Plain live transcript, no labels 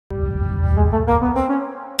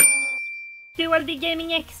Dual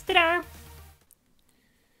Gaming Extra.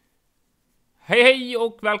 Hej hej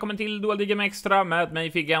och välkommen till Dual Gaming Extra med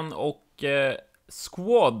mig Figgehn och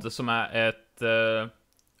Squad som är ett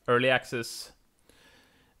Early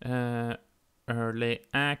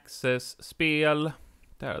Access spel.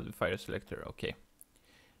 Där hade vi Fire Selector, okej.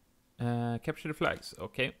 Capture the flags,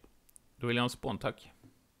 okej. Då vill jag ha en spawn, tack.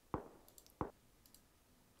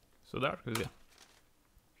 Så där ska vi se.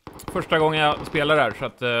 Första gången jag spelar här så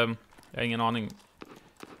att jag har ingen aning.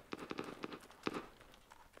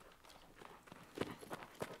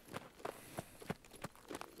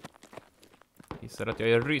 Gissar att jag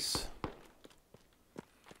är ryss.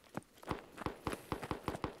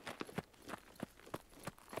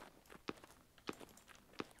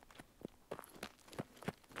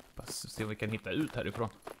 Bara se om vi kan hitta ut härifrån.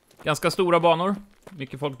 Ganska stora banor.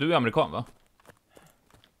 Mycket folk. Du är amerikan, va?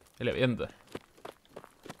 Eller jag vet inte.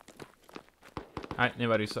 Nej, ni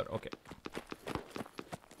var ryssar. Okej.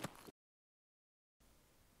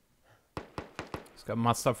 Ska ha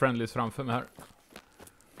massa friendlies framför mig här.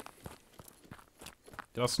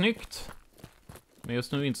 Det var snyggt. Men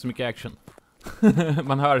just nu inte så mycket action.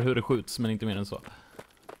 Man hör hur det skjuts, men inte mer än så.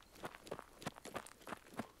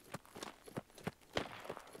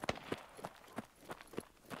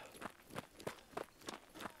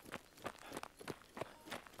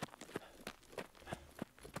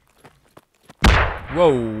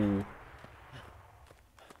 Wow.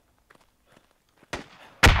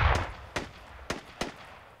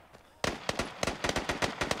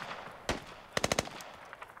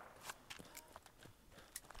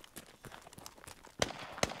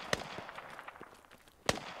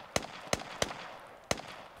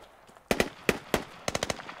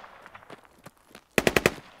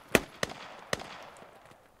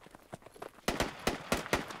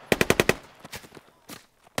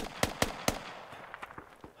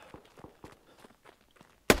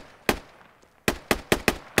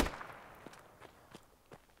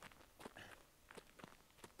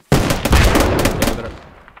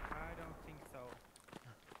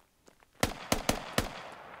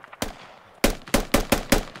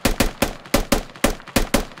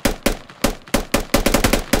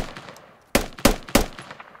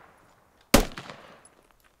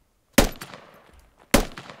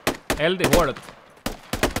 Eld i håret.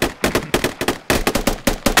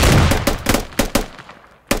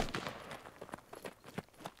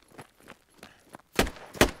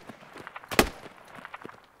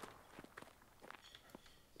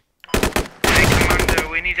 Commander,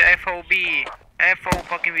 we need a FOB. FO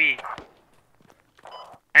fucking B.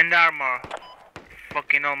 And armor.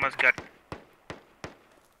 Fucking almost got.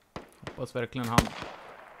 Hoppas verkligen han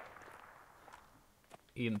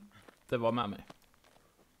inte var med mig.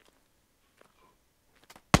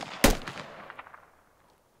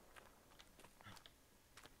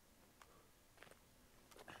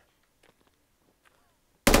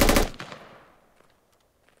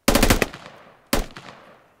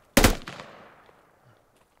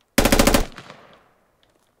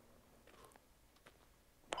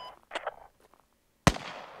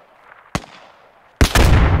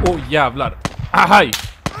 Jävlar. Ahaj!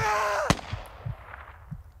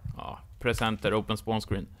 Ja, presenter, open spawn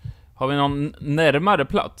screen. Har vi någon närmare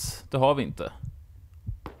plats? Det har vi inte.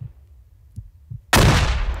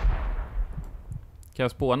 Kan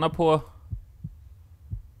jag spåna på...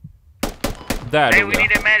 Där Hey, då, we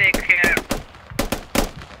need a medic here.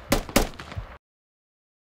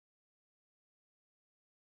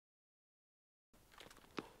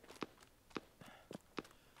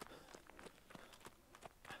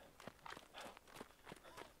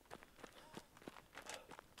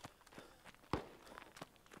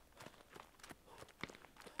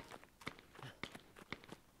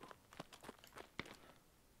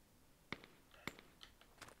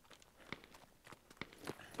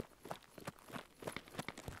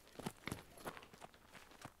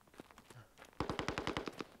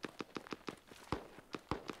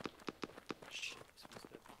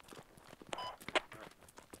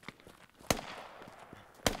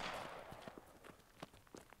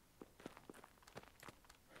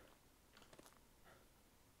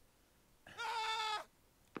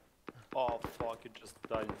 Oh fuck, it just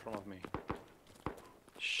died in front of me.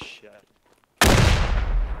 Shit.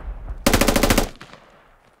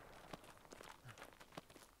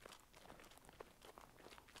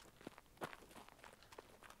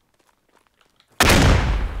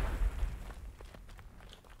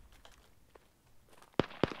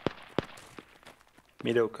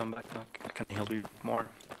 Mido, come back now. I can help you more.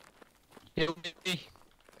 Heal me.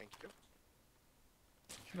 Thank you.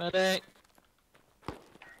 Medic.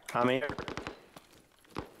 I'm here.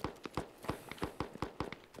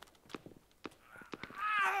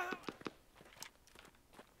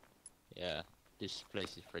 this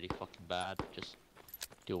place is pretty fucking bad. Just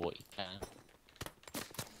do what you can.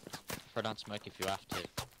 Throw down smoke if you have to.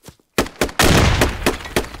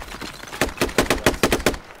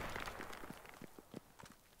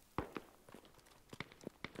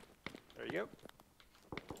 There you go.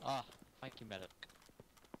 Ah, thank you, medic.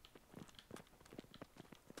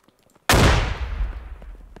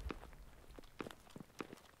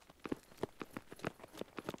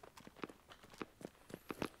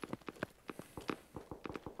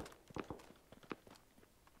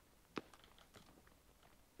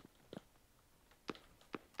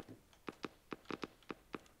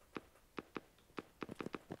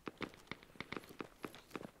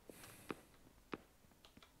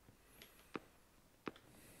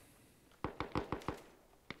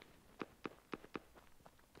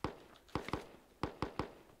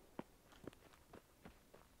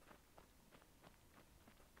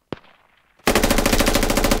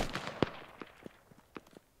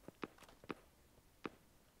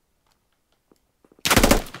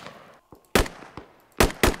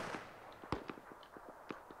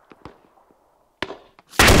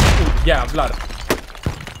 Jävlar.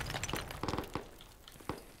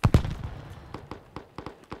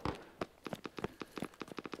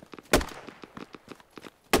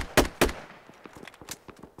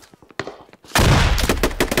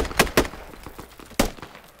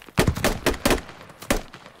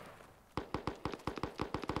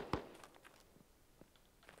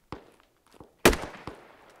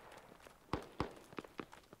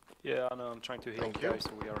 Yeah, I know. I'm trying to heal Thank you. guys,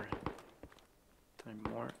 so we are time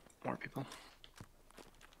more people.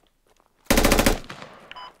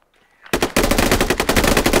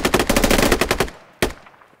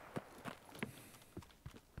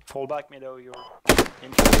 Fall back, Mido. You're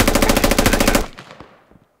in.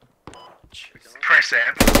 Press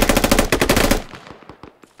F.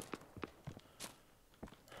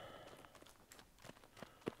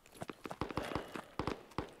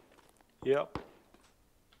 Yep.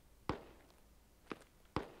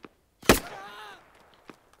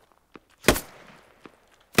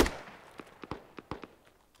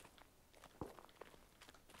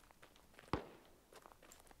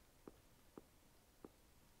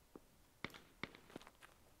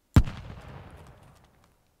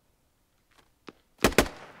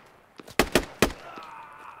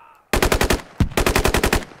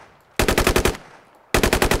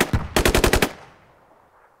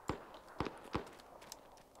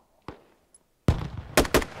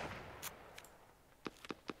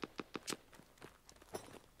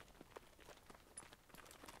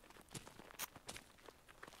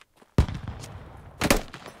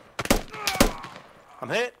 I'm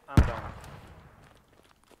hit. I'm down.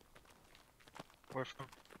 Where from?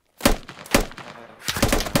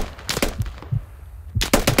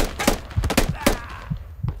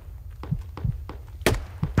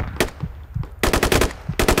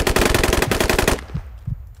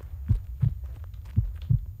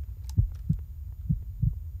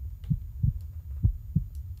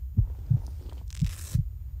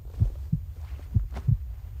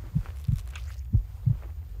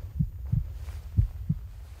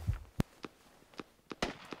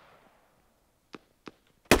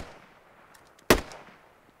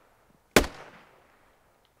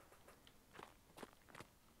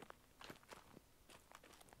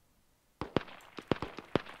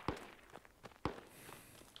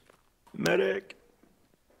 Medic.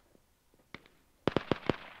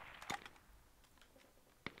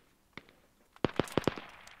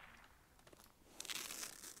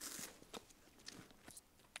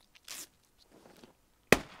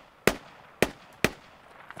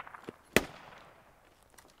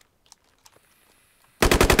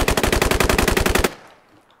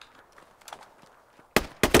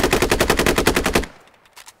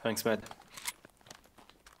 Thanks, Med.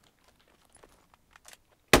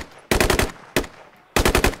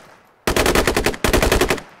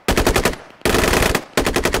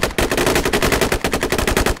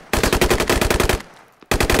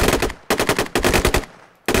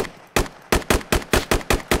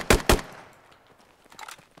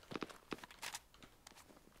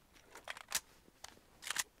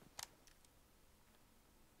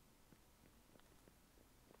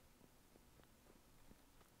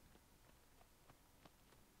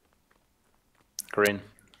 Green.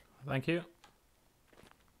 Thank you.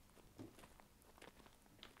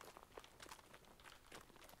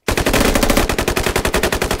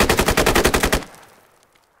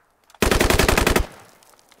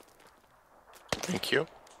 Thank you.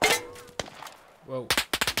 Whoa.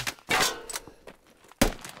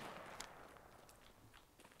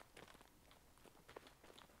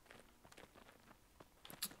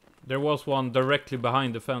 There was one directly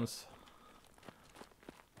behind the fence.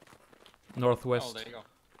 Northwest. Oh, there you go.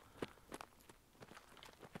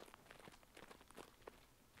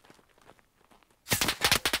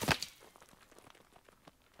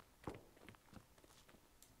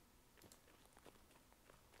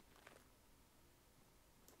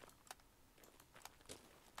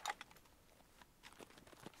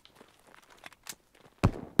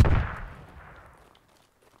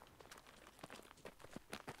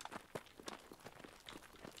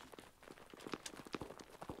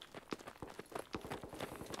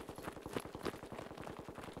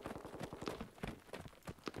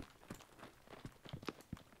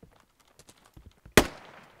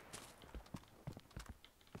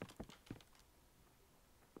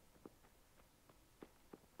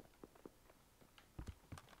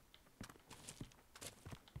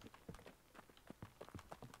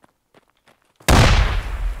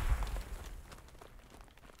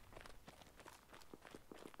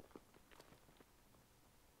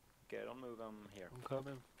 Okay, don't move. I'm here. I'm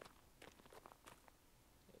coming.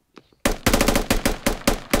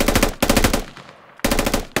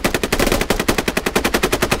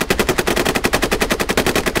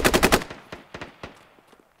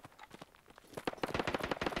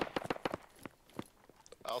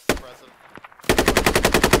 Also present.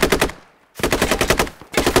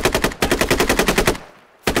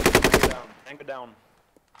 Anchor down. Anchor down.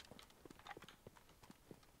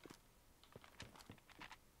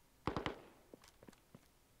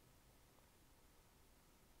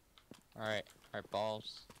 Alright,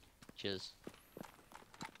 balls. Cheers.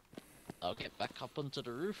 I'll get back up onto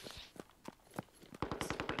the roof.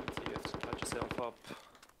 You have to patch yourself up.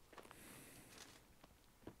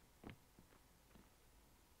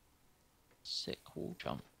 Sick wall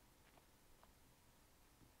jump.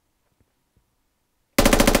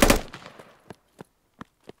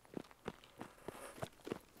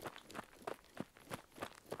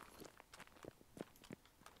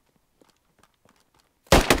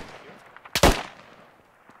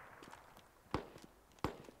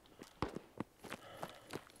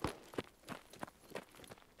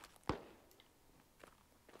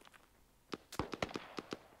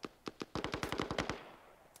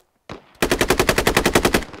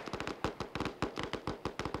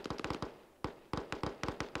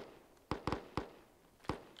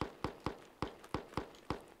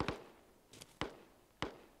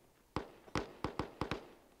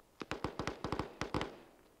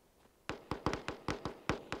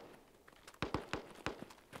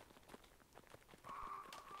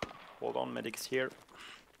 Hold on, medics here.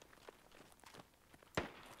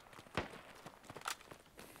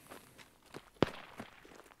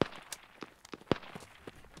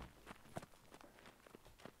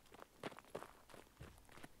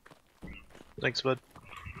 Thanks, bud.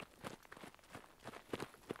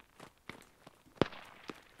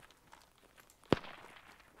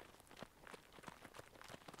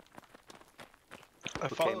 I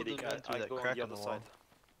Okay, followed medic, them into I that go on crack the in the other wall. side.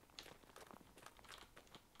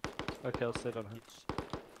 Okay, I'll sit on him.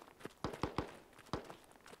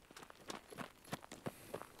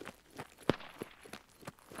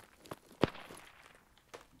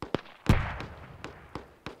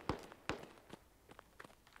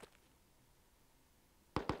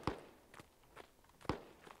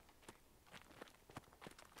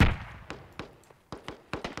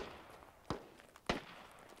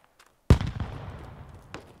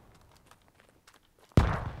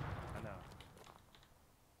 I know.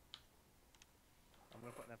 I'm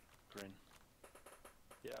gonna put an F Green.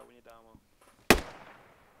 Yeah, we need ammo.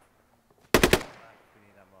 back if we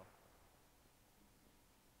need ammo.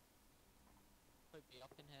 Could be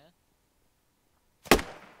up in here.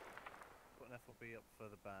 Put an FOB up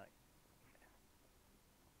further back.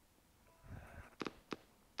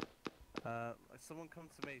 Someone come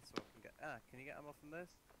to me so I can get. Can you get ammo from this?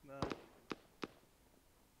 No.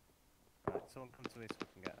 Right, someone come to me so I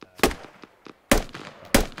can get.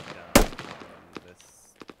 Down from this.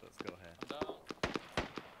 Let's go here. I'm down.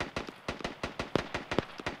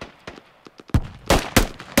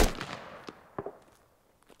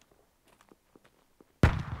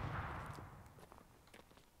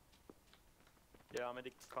 Yeah,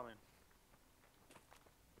 medic's coming.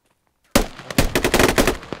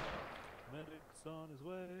 Medic's on his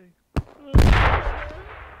way.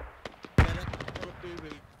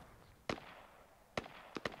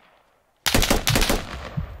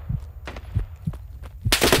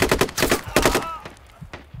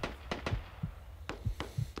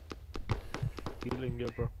 Healing you,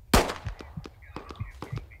 bro.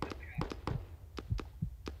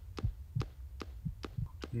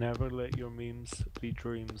 Never let your memes be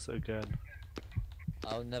dreams again.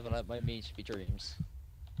 I'll never let my memes be dreams.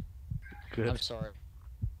 Good. I'm sorry.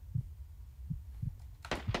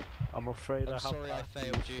 I'm afraid I'm I have sorry I bad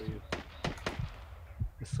failed news you. for you.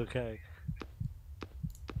 It's okay.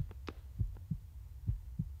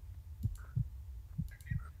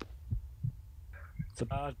 The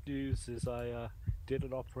bad news is I did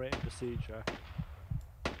an operating procedure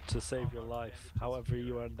to save your life. However,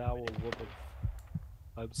 you are now a woman.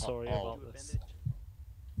 I'm sorry oh. about this.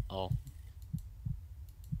 Oh.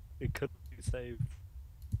 It could be saved.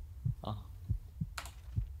 Oh.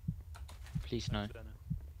 Please no.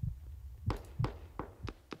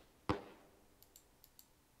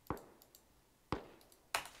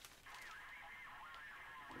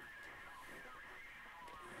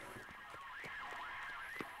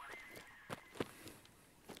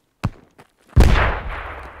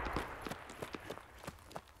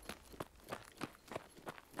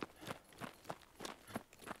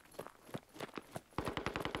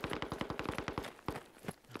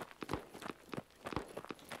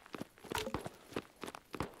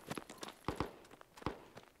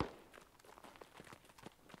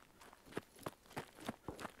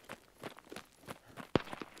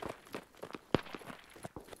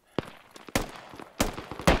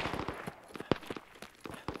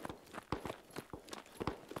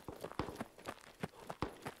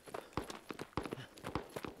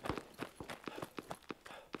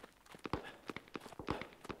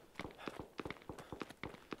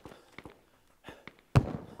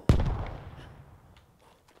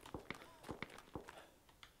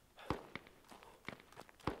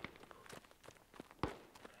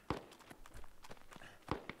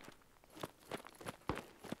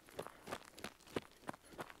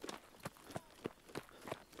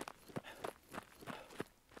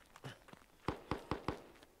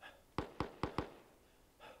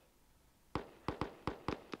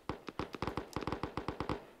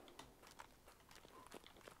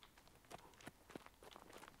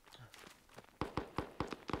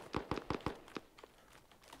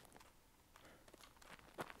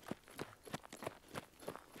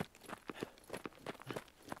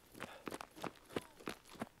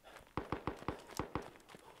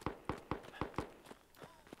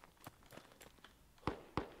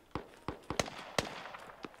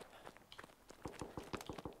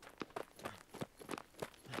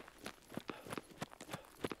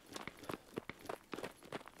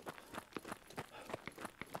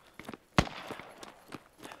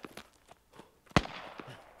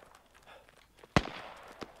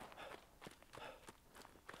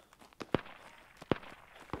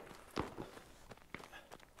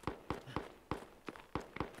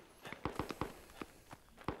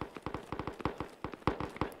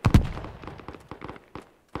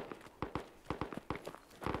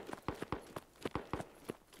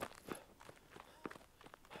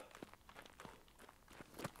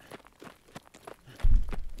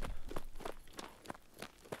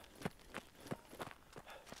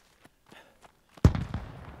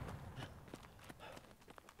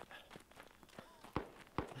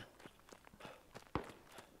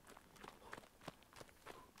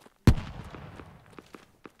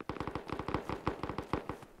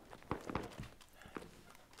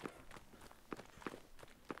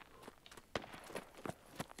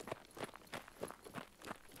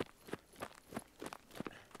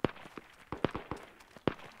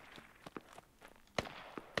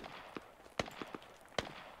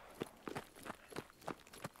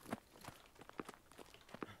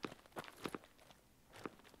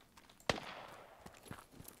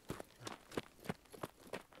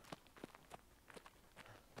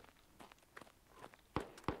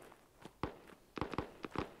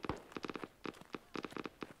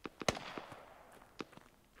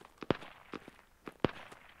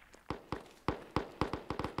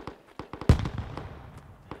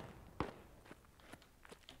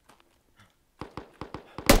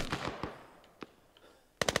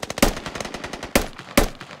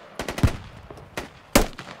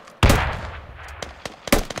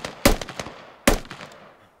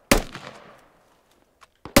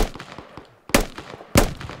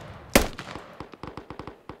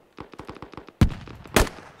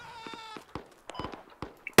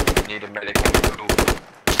 Need a medic on the roof.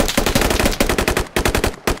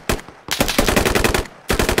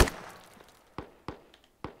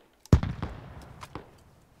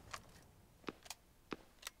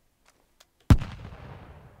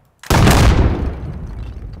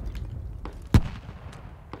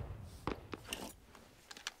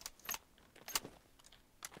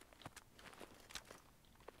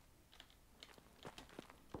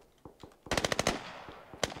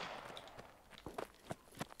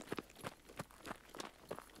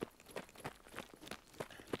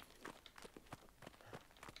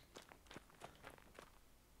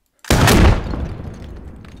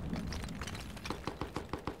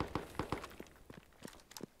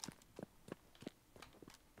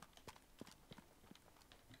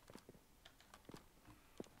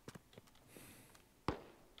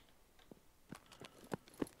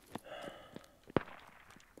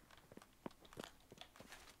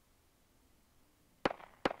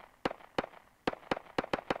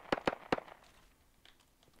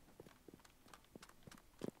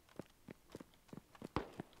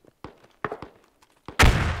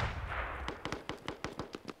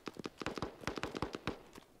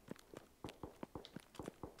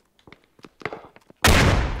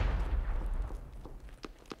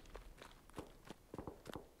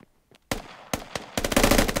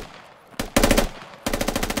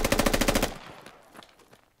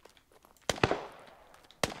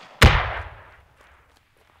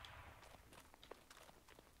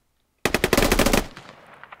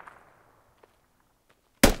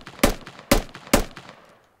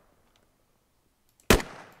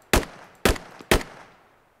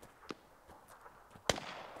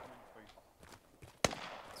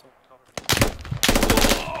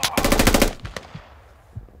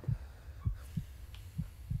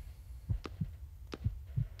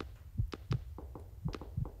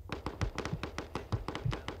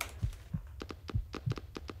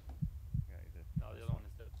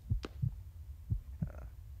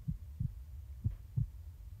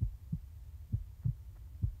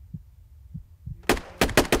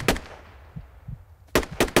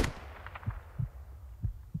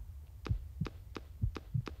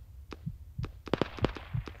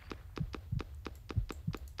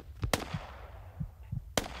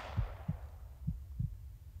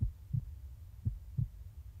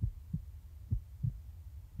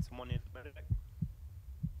 Medic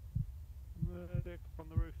from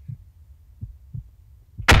the roof.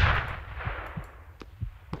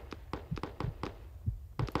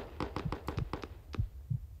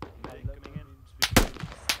 Medic coming in.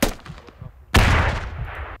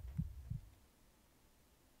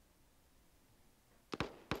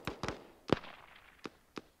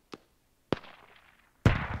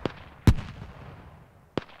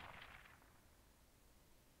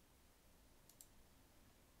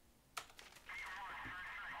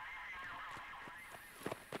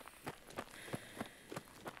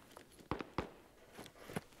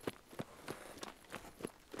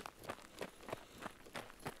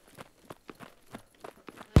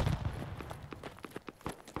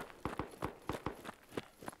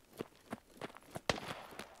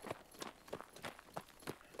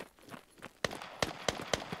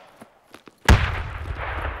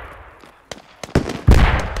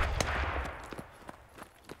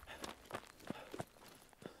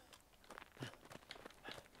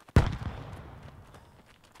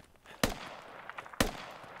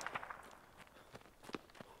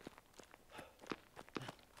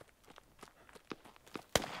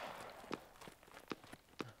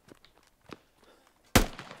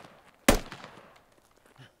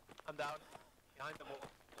 I'm down. Behind the wall.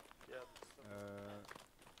 Yeah.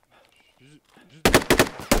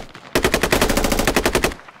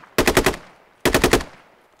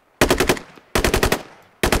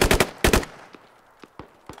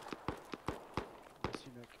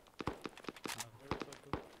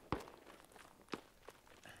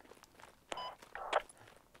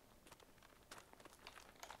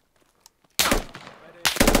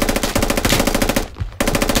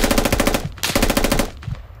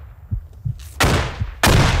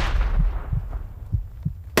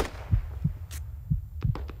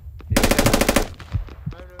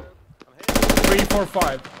 I'm hit. 3, 4,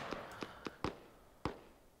 5.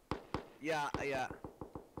 Yeah.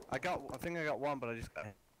 I think I got one, but I just got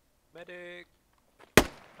hit. Medic.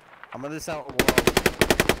 I'm on this outer wall.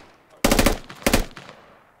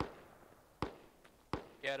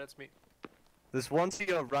 Yeah, that's me. There's one to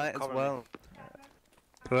your right as Cover me. well.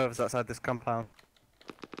 Whoever's outside this compound.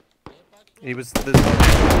 He was. There's one.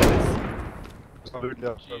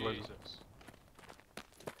 Jesus.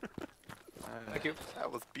 Thank you.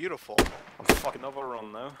 That was beautiful. I'm fucking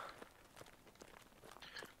overrun now.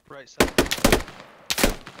 Right side.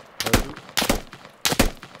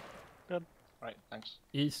 Right, thanks.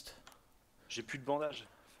 East. J'ai plus de bandage.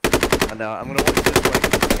 I know. I'm gonna watch this way.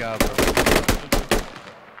 Go.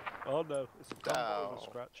 Oh no, it's a combo with a Ow.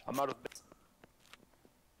 scratch. I'm out of bed.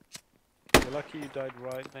 You're lucky you died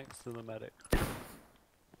right next to the medic.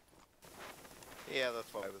 Yeah,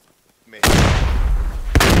 that's why I was made.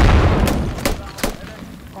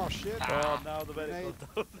 Oh shit. Oh, now the medic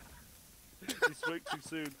got down. He spoke too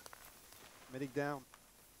soon. Medic down.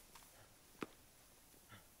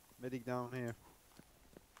 Medic down here.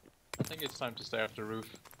 I think it's time to stay off the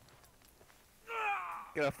roof.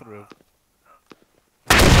 Get off the roof.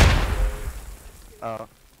 Oh.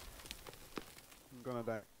 I'm gonna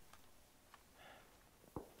die.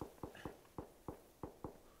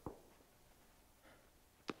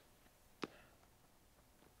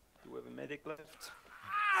 Do we have a medic left?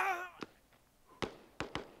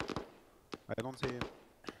 I don't see him.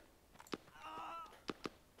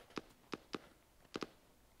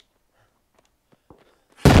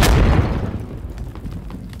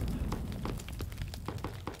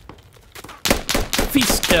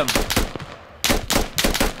 Fisken!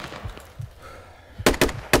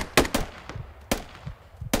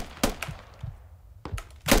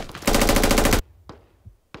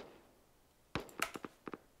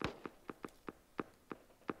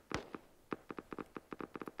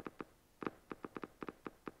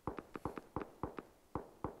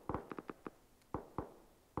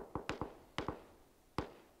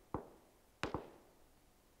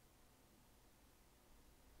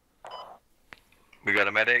 We got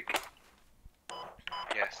a medic.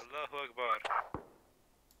 Yes. Allahu Akbar.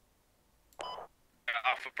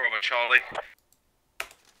 Alpha Bravo Charlie.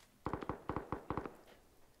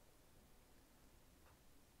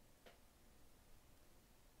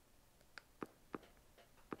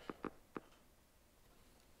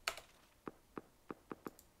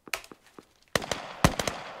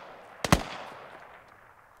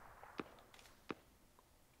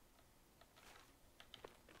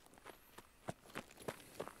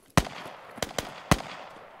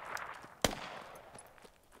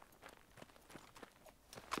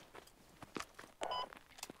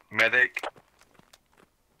 Medic.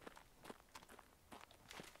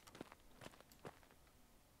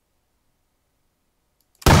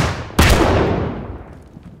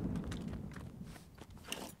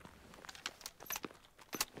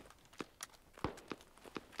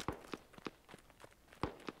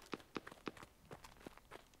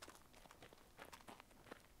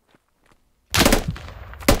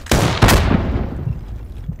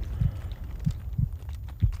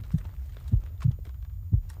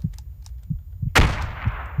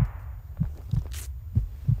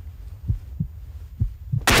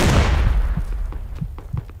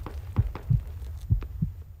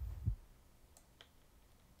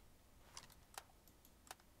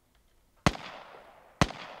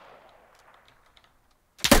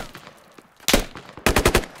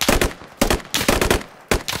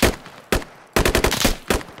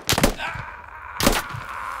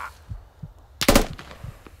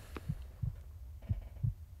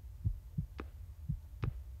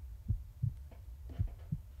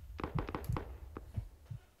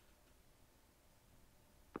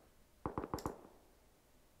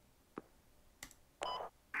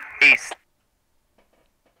 East.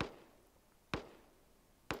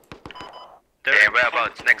 Yeah,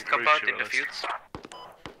 whereabouts? Next compound in the fields?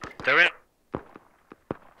 They're in.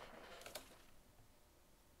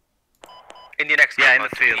 In the next Yeah, in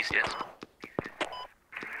compound the to field. east, yes.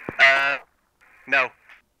 No.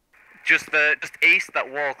 Just east,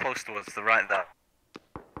 that wall close to us, the right there.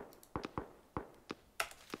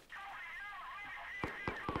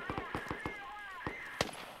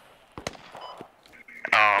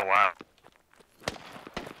 Oh, wow.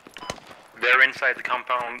 They're inside the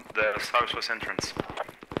compound, the southwest entrance.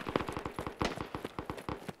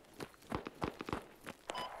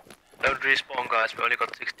 Don't respawn, guys, we only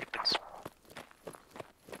got 60 bits.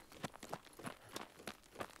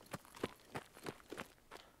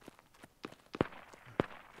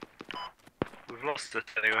 We've lost it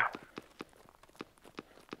anyway.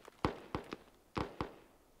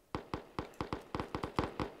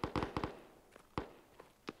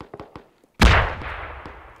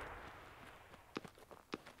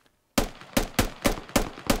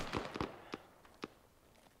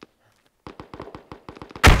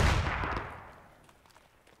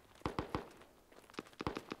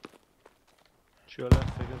 To your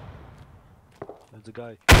left, figure. There's a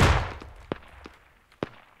guy.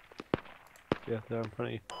 Yeah, they're in front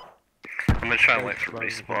of you. I'm gonna try and wait for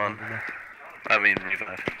respawn. I mean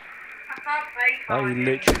revive. Oh, he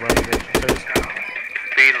literally ran away from first.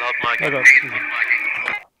 Feel up, Mike. I got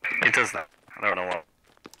It does that. I don't know what.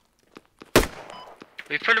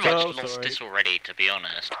 We've pretty much So lost sorry. this already, to be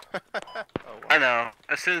honest. I know.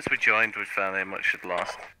 As soon as we joined, we fairly much had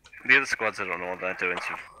lost. The other squads, I don't know what they're doing.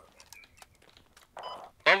 So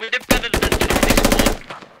Well, we did better than this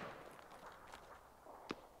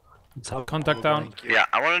one. Contact down. yeah,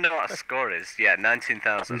 I want to know what our score is. Yeah,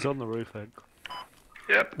 19,000. He's on the roof, Ed.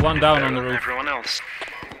 Yep. One down on the roof. Everyone else.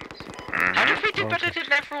 How did we do better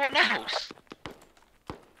than everyone else?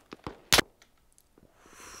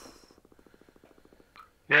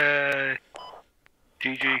 Yay.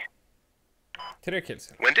 GG. 3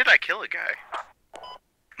 kills. When did I kill a guy?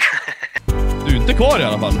 Du är inte kvar i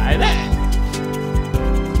alla fall. Nej,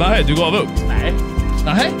 Nej, du gav upp. nej.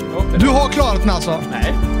 Nej. Du har klarat den alltså?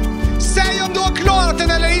 Nej. Säg om du har klarat den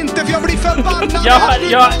eller inte, för jag blir förbannad!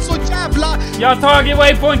 Ja. Så jävla... Jag har tagit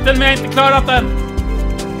waypointen men jag har inte klarat den.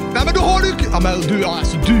 Nej men då har du... Ja men du,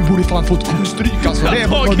 alltså du borde fan få ett stryk alltså. Det är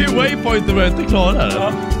vad Okej, du... waypointen var jag inte klar här.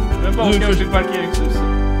 Ja, men bara åka upp till parkeringshuset.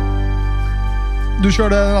 Du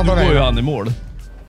körde den andra Nu går vägen. ju han i mål.